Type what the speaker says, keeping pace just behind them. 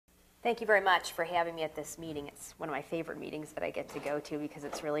Thank you very much for having me at this meeting. It's one of my favorite meetings that I get to go to because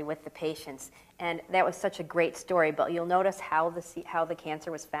it's really with the patients. And that was such a great story, but you'll notice how the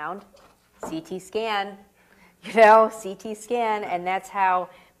cancer was found. CT scan, CT scan, and that's how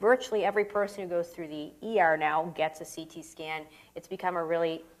virtually every person who goes through the ER now gets a CT scan. It's become a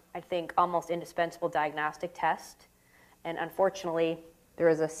really, I think, almost indispensable diagnostic test. And unfortunately, there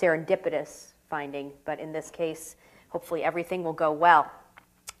is a serendipitous finding, but in this case, hopefully everything will go well.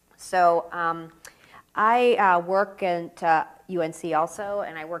 So I work at UNC also,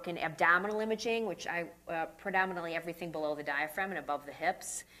 and I work in abdominal imaging, which I predominantly everything below the diaphragm and above the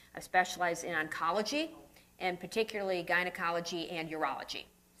hips. I specialize in oncology, and particularly gynecology and urology.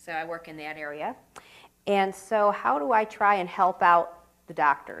 So I work in that area. And so how do I try and help out the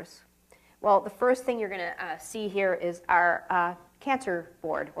doctors? Well, the first thing you're going to see here is our cancer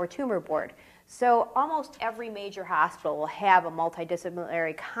board or tumor board. So almost every major hospital will have a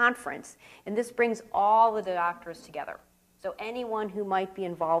multidisciplinary conference, and this brings all the doctors together. So anyone who might be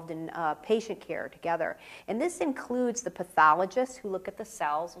involved in patient care together. And this includes the pathologists who look at the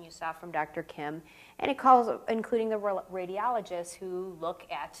cells, and you saw from Dr. Kim, and including the radiologists who look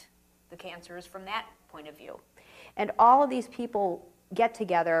at the cancers from that point of view. And all of these people get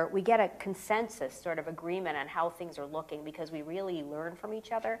together, we get a consensus sort of agreement on how things are looking because we really learn from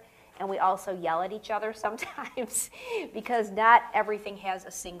each other. And we also yell at each other sometimes because not everything has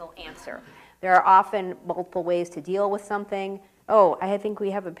a single answer. There are often multiple ways to deal with something. Oh, I think we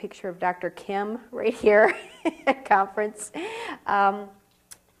have a picture of Dr. Kim right here at conference.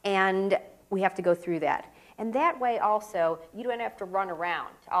 And we have to go through that. And that way also, you don't have to run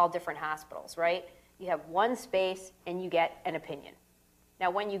around to all different hospitals, right? You have one space and you get an opinion.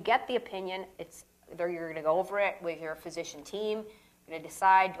 Now, when you get the opinion, you're going to go over it with your physician team. You're going to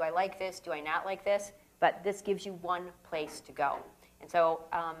decide, do I like this, do I not like this? But this gives you one place to go. And so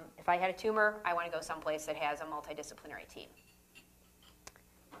if I had a tumor, I want to go someplace that has a multidisciplinary team.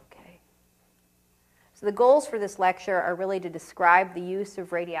 Okay. So the goals for this lecture are really to describe the use of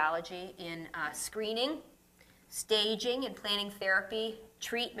radiology in screening, staging and planning therapy,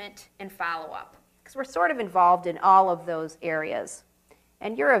 treatment, and follow-up. Because we're sort of involved in all of those areas.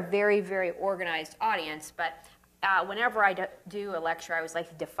 And you're a very, very organized audience, but whenever I do a lecture, I always like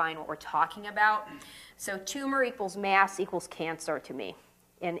to define what we're talking about. So tumor equals mass equals cancer to me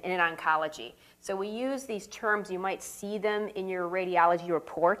in oncology. So we use these terms, you might see them in your radiology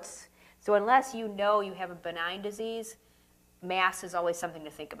reports. So unless you know you have a benign disease, mass is always something to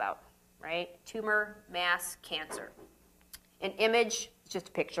think about, right? Tumor, mass, cancer. An image is just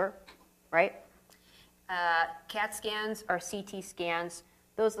a picture, right? CAT scans are CT scans.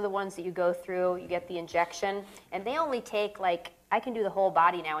 Those are the ones that you go through, you get the injection, and they only take I can do the whole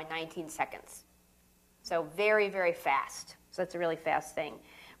body now in 19 seconds. So very, very fast. So that's a really fast thing.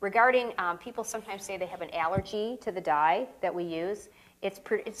 Regarding, people sometimes say they have an allergy to the dye that we use.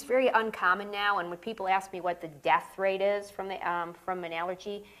 It's very uncommon now, and when people ask me what the death rate is from an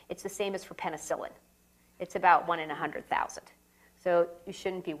allergy, it's the same as for penicillin. It's about 1 in 100,000. So you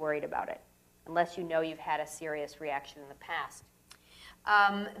shouldn't be worried about it, unless you know you've had a serious reaction in the past.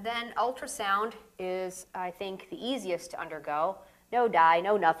 Then ultrasound is, I think, the easiest to undergo. No dye,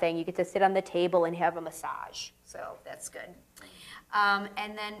 no nothing. You get to sit on the table and have a massage. So that's good.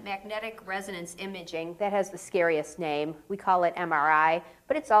 And then magnetic resonance imaging, that has the scariest name. We call it MRI,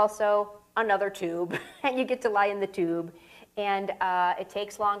 but it's also another tube. And you get to lie in the tube. And it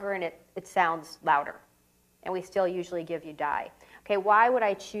takes longer and it sounds louder. And we still usually give you dye. Okay, why would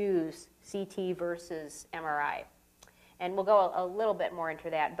I choose CT versus MRI? And we'll go a little bit more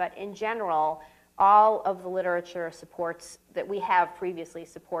into that. But in general, all of the literature supports that we have previously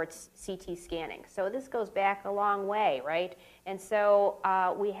supports CT scanning. So this goes back a long way, right? And so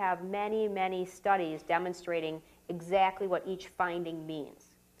we have many, many studies demonstrating exactly what each finding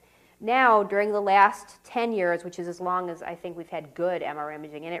means. Now, during the last 10 years, which is as long as I think we've had good MR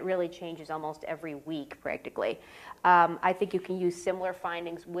imaging, and it really changes almost every week practically, I think you can use similar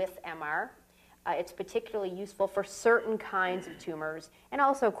findings with MR. It's particularly useful for certain kinds of tumors, and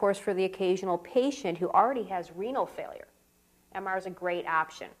also, of course, for the occasional patient who already has renal failure. MR is a great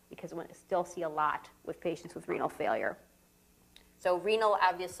option because we still see a lot with patients with renal failure. So renal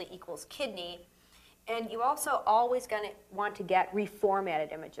obviously equals kidney, and you also always going to want to get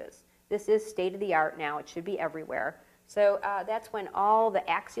reformatted images. This is state-of-the-art now. It should be everywhere. So that's when all the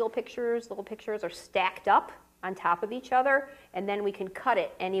axial pictures, little pictures, are stacked up on top of each other, and then we can cut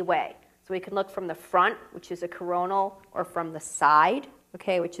it any way. So we can look from the front, which is a coronal, or from the side,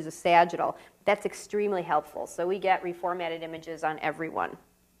 okay, which is a sagittal. That's extremely helpful. So we get reformatted images on everyone.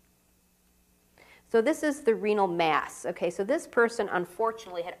 So this is the renal mass. Okay, so this person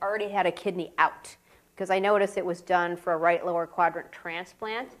unfortunately had already had a kidney out because I noticed it was done for a right lower quadrant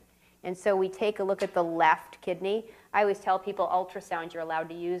transplant. And so we take a look at the left kidney. I always tell people ultrasound, you're allowed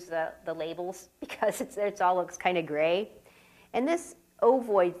to use the labels because it all looks kind of gray. And this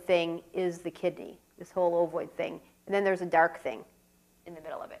ovoid thing is the kidney, this whole ovoid thing. And then there's a dark thing in the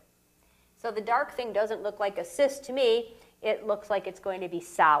middle of it. So the dark thing doesn't look like a cyst to me. It looks like it's going to be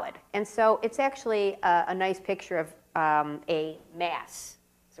solid. And so it's actually a nice picture of a mass.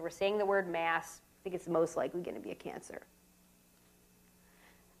 So we're saying the word mass. I think it's most likely going to be a cancer.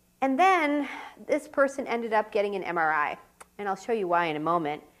 And then this person ended up getting an MRI. And I'll show you why in a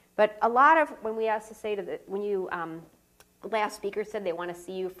moment. But a lot of, when we asked to say to the last speaker said they want to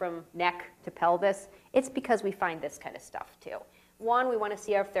see you from neck to pelvis, it's because we find this kind of stuff too. One, we want to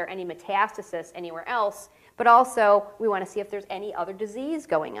see if there are any metastasis anywhere else, but also we want to see if there's any other disease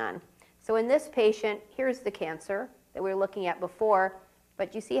going on. So in this patient, here's the cancer that we were looking at before,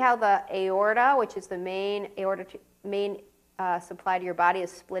 but you see how the aorta, which is the main supply to your body,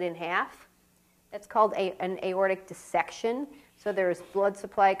 is split in half? That's called an aortic dissection. So there's blood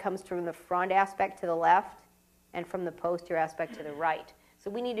supply comes from the front aspect to the left and from the posterior aspect to the right. So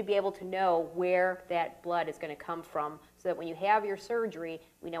we need to be able to know where that blood is going to come from so that when you have your surgery,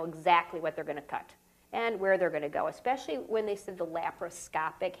 we know exactly what they're going to cut and where they're going to go, especially when they said the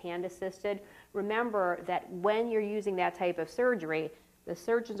laparoscopic hand-assisted. Remember that when you're using that type of surgery, the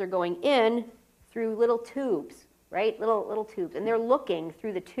surgeons are going in through little tubes, right? Little tubes, and they're looking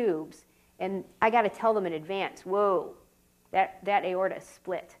through the tubes, and I got to tell them in advance, whoa, that aorta is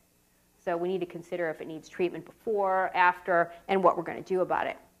split. So we need to consider if it needs treatment before, after, and what we're going to do about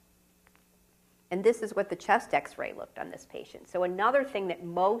it. And this is what the chest x-ray looked on this patient. So another thing that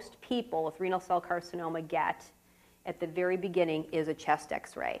most people with renal cell carcinoma get at the very beginning is a chest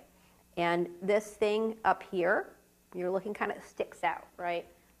x-ray. And this thing up here, you're looking, kind of sticks out, right?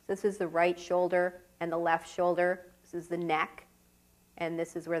 So this is the right shoulder and the left shoulder. This is the neck, and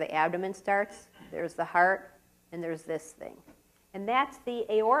this is where the abdomen starts. There's the heart, and there's this thing. And that's the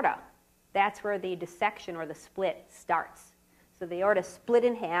aorta. That's where the dissection or the split starts. So the aorta split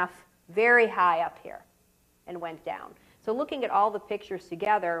in half, very high up here, and went down. So looking at all the pictures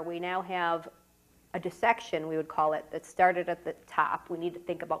together, we now have a dissection, we would call it, that started at the top. We need to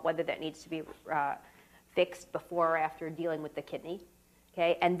think about whether that needs to be fixed before or after dealing with the kidney.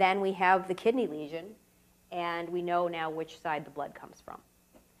 Okay? And then we have the kidney lesion, and we know now which side the blood comes from.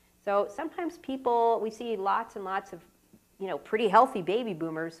 So sometimes people, we see lots and lots of pretty healthy baby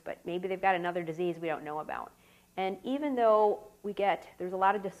boomers, but maybe they've got another disease we don't know about. And even though there's a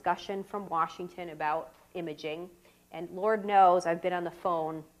lot of discussion from Washington about imaging, and Lord knows I've been on the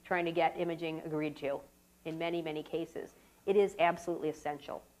phone trying to get imaging agreed to in many, many cases. It is absolutely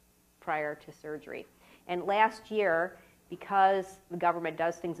essential prior to surgery. And last year, because the government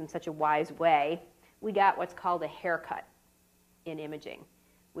does things in such a wise way, we got what's called a haircut in imaging.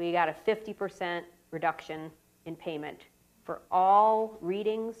 We got a 50% reduction in payment for all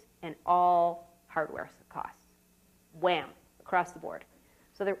readings and all hardware costs. Wham, across the board.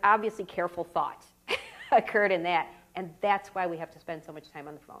 So there obviously careful thought occurred in that, and that's why we have to spend so much time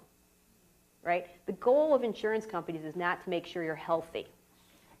on the phone, right? The goal of insurance companies is not to make sure you're healthy.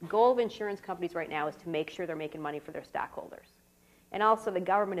 The goal of insurance companies right now is to make sure they're making money for their stockholders. And also the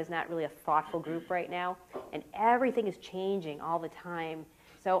government is not really a thoughtful group right now, and everything is changing all the time.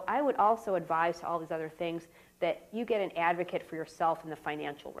 So I would also advise to all these other things that you get an advocate for yourself in the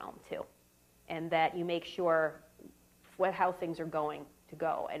financial realm too, and that you make sure how things are going to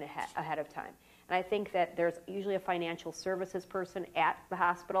go and ahead of time. And I think that there's usually a financial services person at the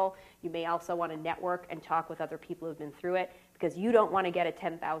hospital. You may also want to network and talk with other people who've been through it, because you don't want to get a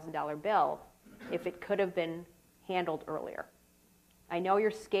 $10,000 bill if it could have been handled earlier. I know you're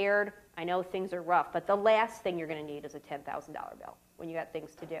scared. I know things are rough, but the last thing you're going to need is a $10,000 bill when you got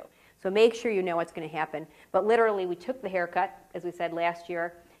things to do. So make sure you know what's going to happen. But literally, we took the haircut, as we said last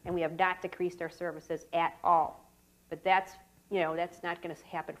year, and we have not decreased our services at all. But that's not going to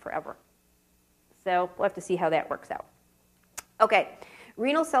happen forever. So we'll have to see how that works out. Okay,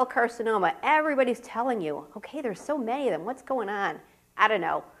 renal cell carcinoma. Everybody's telling you, okay, there's so many of them. What's going on? I don't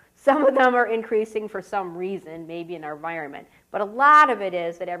know. Some of them are increasing for some reason, maybe in our environment. But a lot of it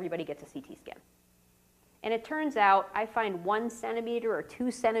is that everybody gets a CT scan. And it turns out I find 1 centimeter or 2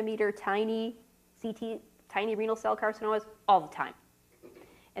 centimeter tiny renal cell carcinomas all the time.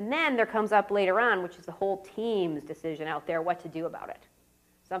 And then there comes up later on, which is the whole team's decision out there, what to do about it.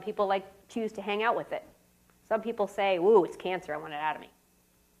 Some people choose to hang out with it. Some people say, ooh, it's cancer, I want it out of me.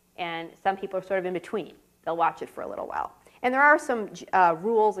 And some people are sort of in between. They'll watch it for a little while. And there are some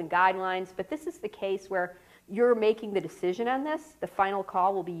rules and guidelines, but this is the case where you're making the decision on this. The final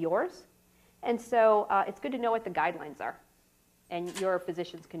call will be yours. And so it's good to know what the guidelines are. And your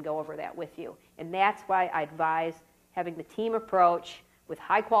physicians can go over that with you. And that's why I advise having the team approach with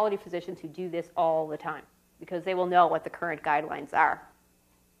high-quality physicians who do this all the time, because they will know what the current guidelines are.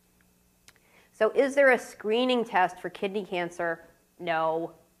 So is there a screening test for kidney cancer?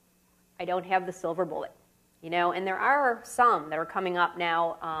 No, I don't have the silver bullet. And there are some that are coming up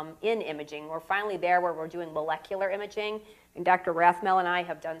now in imaging. We're finally there where we're doing molecular imaging. And Dr. Rathmel and I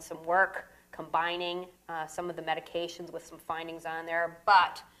have done some work combining some of the medications with some findings on there.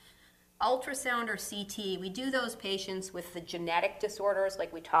 But ultrasound or CT, we do those patients with the genetic disorders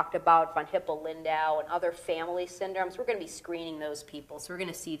like we talked about, von Hippel-Lindau and other family syndromes. We're going to be screening those people, so we're going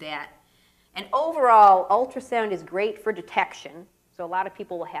to see that. And overall, ultrasound is great for detection. So a lot of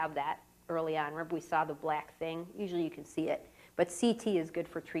people will have that early on. Remember we saw the black thing? Usually you can see it. But CT is good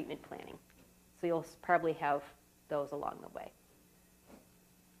for treatment planning. So you'll probably have those along the way.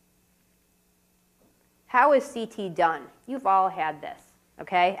 How is CT done? You've all had this,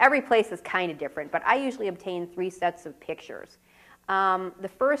 okay? Every place is kind of different, but I usually obtain 3 sets of pictures. The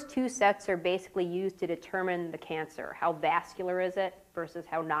first 2 sets are basically used to determine the cancer. How vascular is it versus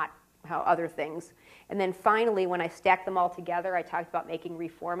how other things. And then finally, when I stack them all together, I talked about making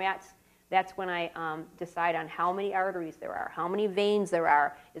reformats. That's when I decide on how many arteries there are, how many veins there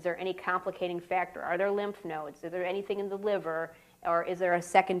are, is there any complicating factor, are there lymph nodes, is there anything in the liver, or is there a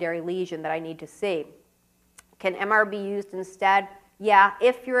secondary lesion that I need to see? Can MR be used instead? Yeah,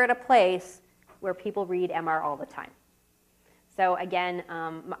 if you're at a place where people read MR all the time. So again,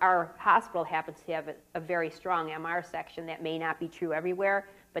 our hospital happens to have a very strong MR section. That may not be true everywhere,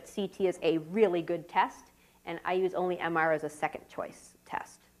 but CT is a really good test, and I use only MR as a second choice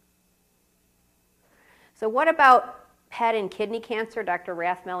test. So what about PET and kidney cancer? Dr.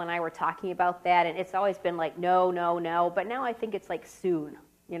 Rathmel and I were talking about that, and it's always been like, no, no, no, but now I think it's like soon,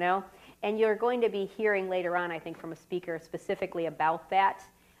 And you're going to be hearing later on, I think, from a speaker specifically about that.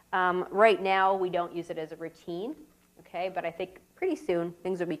 Right now, we don't use it as a routine, okay? But I think pretty soon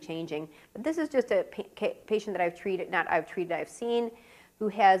things will be changing. But this is just a patient that I've treated, I've seen, who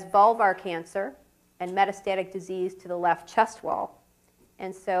has vulvar cancer and metastatic disease to the left chest wall.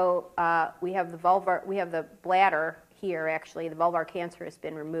 And so we have the bladder here, actually. The vulvar cancer has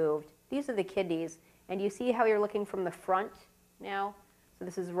been removed. These are the kidneys. And you see how you're looking from the front now? So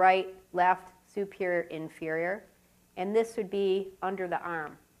this is right, left, superior, inferior. And this would be under the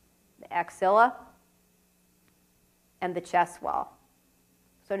arm, the axilla and the chest wall.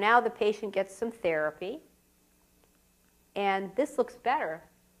 So now the patient gets some therapy. And this looks better,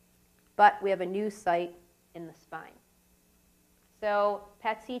 but we have a new site in the spine. So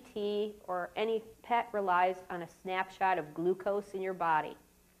PET-CT or any PET relies on a snapshot of glucose in your body.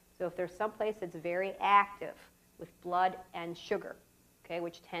 So if there's someplace that's very active with blood and sugar, okay,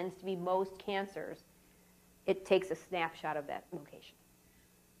 which tends to be most cancers, it takes a snapshot of that location.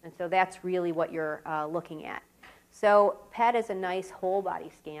 And so that's really what you're looking at. So PET is a nice whole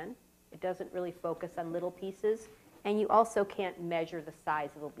body scan. It doesn't really focus on little pieces, and you also can't measure the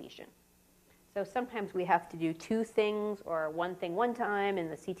size of the lesion. So sometimes we have to do 2 things or 1 thing one time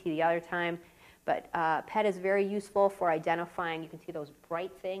and the CT the other time. But PET is very useful for identifying. You can see those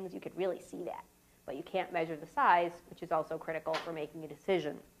bright things. You could really see that. But you can't measure the size, which is also critical for making a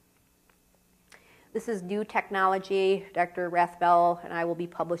decision. This is new technology. Dr. Rathbell and I will be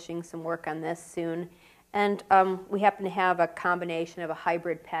publishing some work on this soon. And we happen to have a combination of a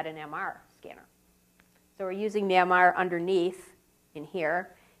hybrid PET and MR scanner. So we're using the MR underneath in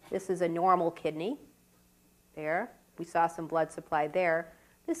here. This is a normal kidney. There. We saw some blood supply there.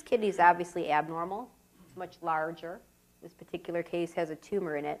 This kidney is obviously abnormal. It's much larger. This particular case has a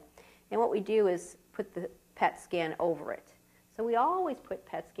tumor in it. And what we do is put the PET scan over it. So we always put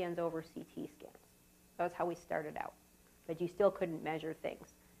PET scans over CT scans. That's how we started out. But you still couldn't measure things.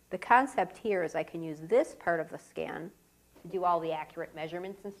 The concept here is I can use this part of the scan to do all the accurate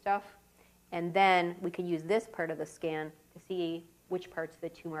measurements and stuff. And then we can use this part of the scan to see which parts of the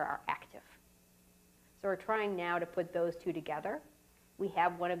tumor are active. So we're trying now to put those 2 together. We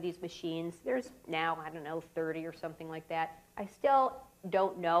have one of these machines. There's now, 30 or something like that. I still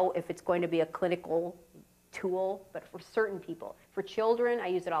don't know if it's going to be a clinical tool, but for certain people. For children, I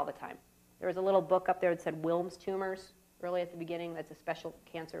use it all the time. There was a little book up there that said Wilms tumors early at the beginning. That's a special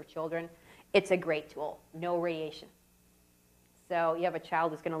cancer of children. It's a great tool. No radiation. So you have a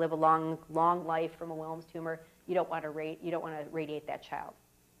child who's going to live a long, long life from a Wilms tumor. You don't want to radiate that child.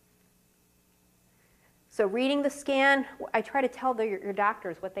 So reading the scan, I try to tell your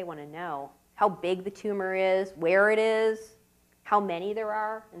doctors what they want to know. how big the tumor is, where it is, how many there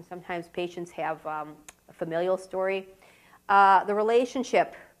are, and sometimes patients have a familial story. The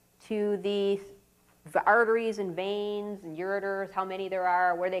relationship to the arteries and veins and ureters, how many there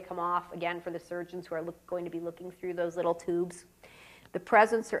are, where they come off, again, for the surgeons who are going to be looking through those little tubes. The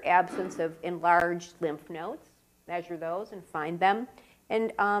presence or absence of enlarged lymph nodes, measure those and find them.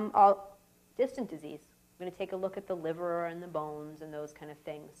 And all distant disease. I'm going to take a look at the liver and the bones and those kind of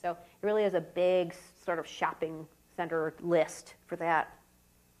things. So it really is a big sort of shopping center list for that.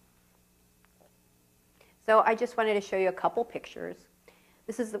 So I just wanted to show you a couple pictures.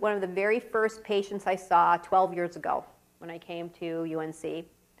 This is one of the very first patients I saw 12 years ago when I came to UNC.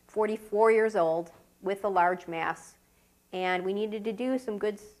 44 years old with a large mass. And we needed to do some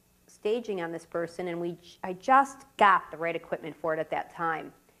good staging on this person, and I just got the right equipment for it at that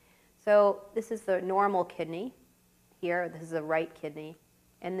time. So this is the normal kidney here. This is the right kidney,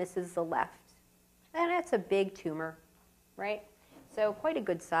 and this is the left. And it's a big tumor, right? So quite a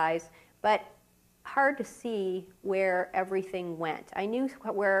good size, but hard to see where everything went. I knew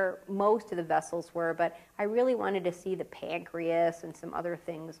where most of the vessels were, but I really wanted to see the pancreas and some other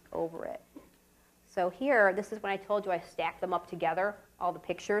things over it. So here, this is when I told you I stacked them up together, all the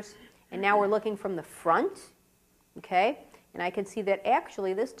pictures. And now we're looking from the front, okay? And I can see that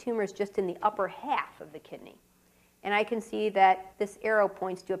actually this tumor is just in the upper half of the kidney. And I can see that this arrow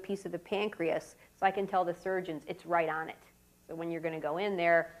points to a piece of the pancreas, so I can tell the surgeons it's right on it. So when you're going to go in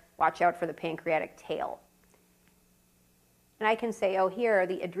there, watch out for the pancreatic tail. And I can say, oh, here,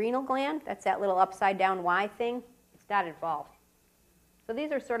 the adrenal gland, that's that little upside down Y thing, it's not involved. So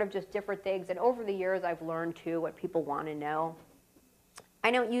these are sort of just different things, and over the years I've learned too what people want to know. I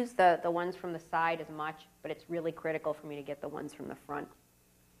don't use the ones from the side as much, but it's really critical for me to get the ones from the front.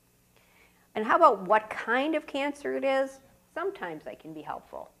 And how about what kind of cancer it is? Sometimes I can be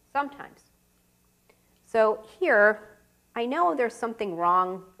helpful, sometimes. So here, I know there's something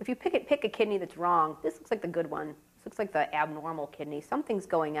wrong. If you pick a kidney that's wrong, this looks like the good one. This looks like the abnormal kidney. Something's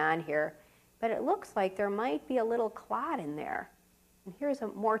going on here, but it looks like there might be a little clot in there. And here's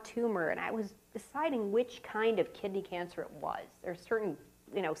more tumor, and I was deciding which kind of kidney cancer it was. There's certain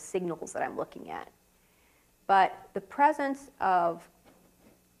signals that I'm looking at. But the presence of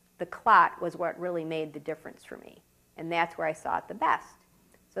the clot was what really made the difference for me. And that's where I saw it the best.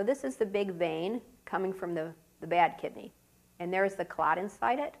 So this is the big vein coming from the bad kidney. And there's the clot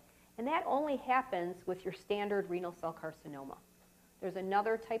inside it. And that only happens with your standard renal cell carcinoma. There's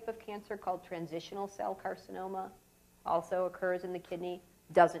another type of cancer called transitional cell carcinoma. Also occurs in the kidney,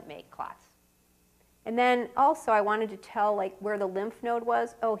 doesn't make clots. And then also I wanted to tell where the lymph node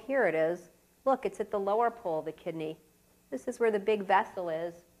was. Oh, here it is. Look, it's at the lower pole of the kidney. This is where the big vessel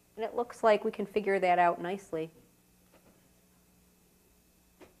is, and it looks like we can figure that out nicely.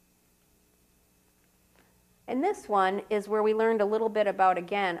 And this one is where we learned a little bit about,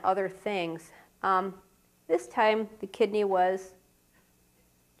 again, other things. This time the kidney was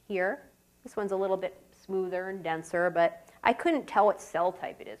here. This one's a little bit smoother and denser, but I couldn't tell what cell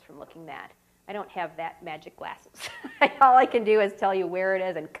type it is from looking at that. I don't have that magic glasses. All I can do is tell you where it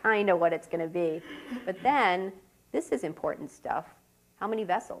is and kind of what it's going to be. But then, this is important stuff. How many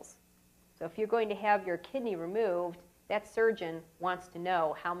vessels? So if you're going to have your kidney removed, that surgeon wants to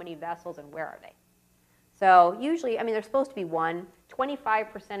know how many vessels and where are they. So usually, they're supposed to be one.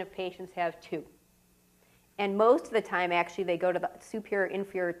 25% of patients have two. And most of the time, actually, they go to the superior,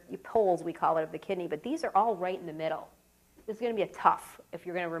 inferior poles, we call it, of the kidney. But these are all right in the middle. This is going to be if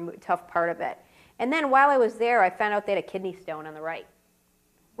you're going to remove a tough part of it. And then while I was there, I found out they had a kidney stone on the right,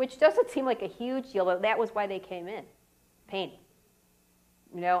 which doesn't seem like a huge deal, but that was why they came in. Pain,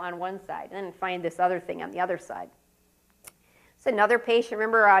 on one side. And then find this other thing on the other side. It's another patient.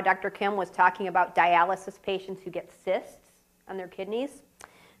 Remember Dr. Kim was talking about dialysis patients who get cysts on their kidneys?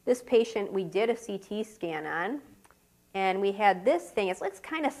 This patient we did a CT scan on, and we had this thing. It looks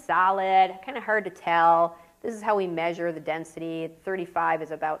kind of solid, kind of hard to tell. This is how we measure the density. 35 is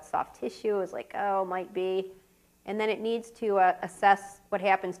about soft tissue. It's like, oh, might be. And then it needs to assess what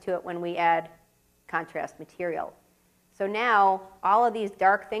happens to it when we add contrast material. So now all of these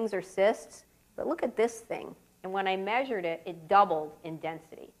dark things are cysts, but look at this thing. And when I measured it, it doubled in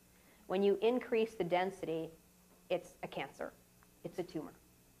density. When you increase the density, it's a cancer. It's a tumor.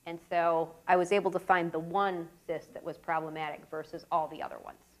 And so I was able to find the one cyst that was problematic versus all the other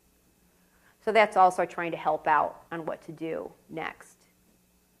ones. So that's also trying to help out on what to do next.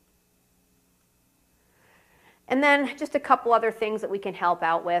 And then just a couple other things that we can help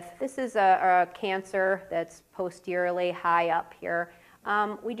out with. This is a cancer that's posteriorly high up here.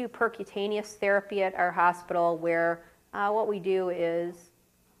 We do percutaneous therapy at our hospital where what we do is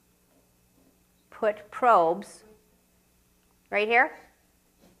put probes right here,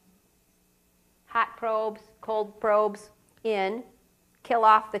 hot probes, cold probes in, kill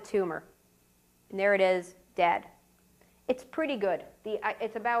off the tumor. And there it is, dead. It's pretty good.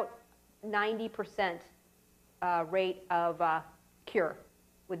 It's about 90% rate of cure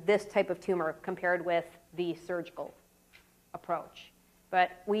with this type of tumor compared with the surgical approach.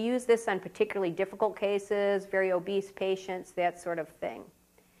 But we use this on particularly difficult cases, very obese patients, that sort of thing.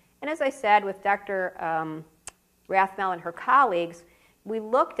 And as I said, with Dr. Rathmel and her colleagues, we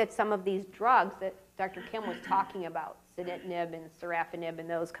looked at some of these drugs that Dr. Kim was talking about, sunitinib and sorafenib and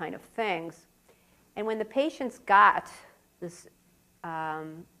those kind of things. And when the patients got this,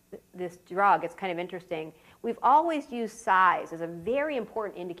 this drug, it's kind of interesting. We've always used size as a very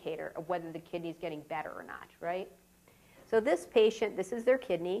important indicator of whether the kidney is getting better or not, right? So this patient, this is their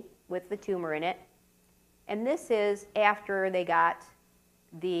kidney with the tumor in it. And this is after they got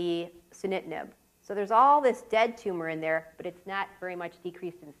the sunitinib. So there's all this dead tumor in there, but it's not very much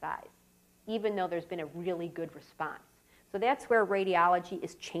decreased in size, even though there's been a really good response. So that's where radiology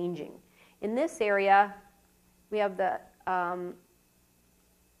is changing. In this area, we have the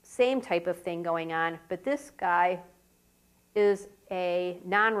same type of thing going on, but this guy is a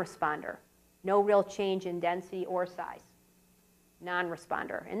non-responder. No real change in density or size.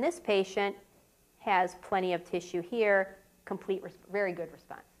 Non-responder. And this patient has plenty of tissue here, very good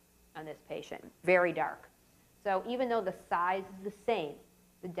response on this patient, very dark. So even though the size is the same,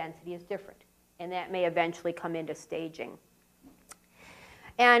 the density is different, and that may eventually come into staging.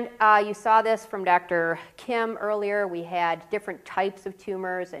 And you saw this from Dr. Kim earlier. We had different types of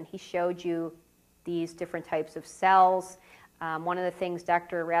tumors, and he showed you these different types of cells. One of the things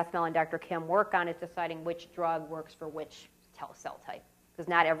Dr. Rathmel and Dr. Kim work on is deciding which drug works for which cell type, because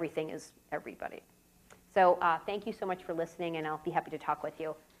not everything is everybody. So thank you so much for listening, and I'll be happy to talk with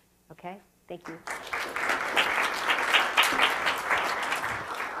you. Okay? Thank you.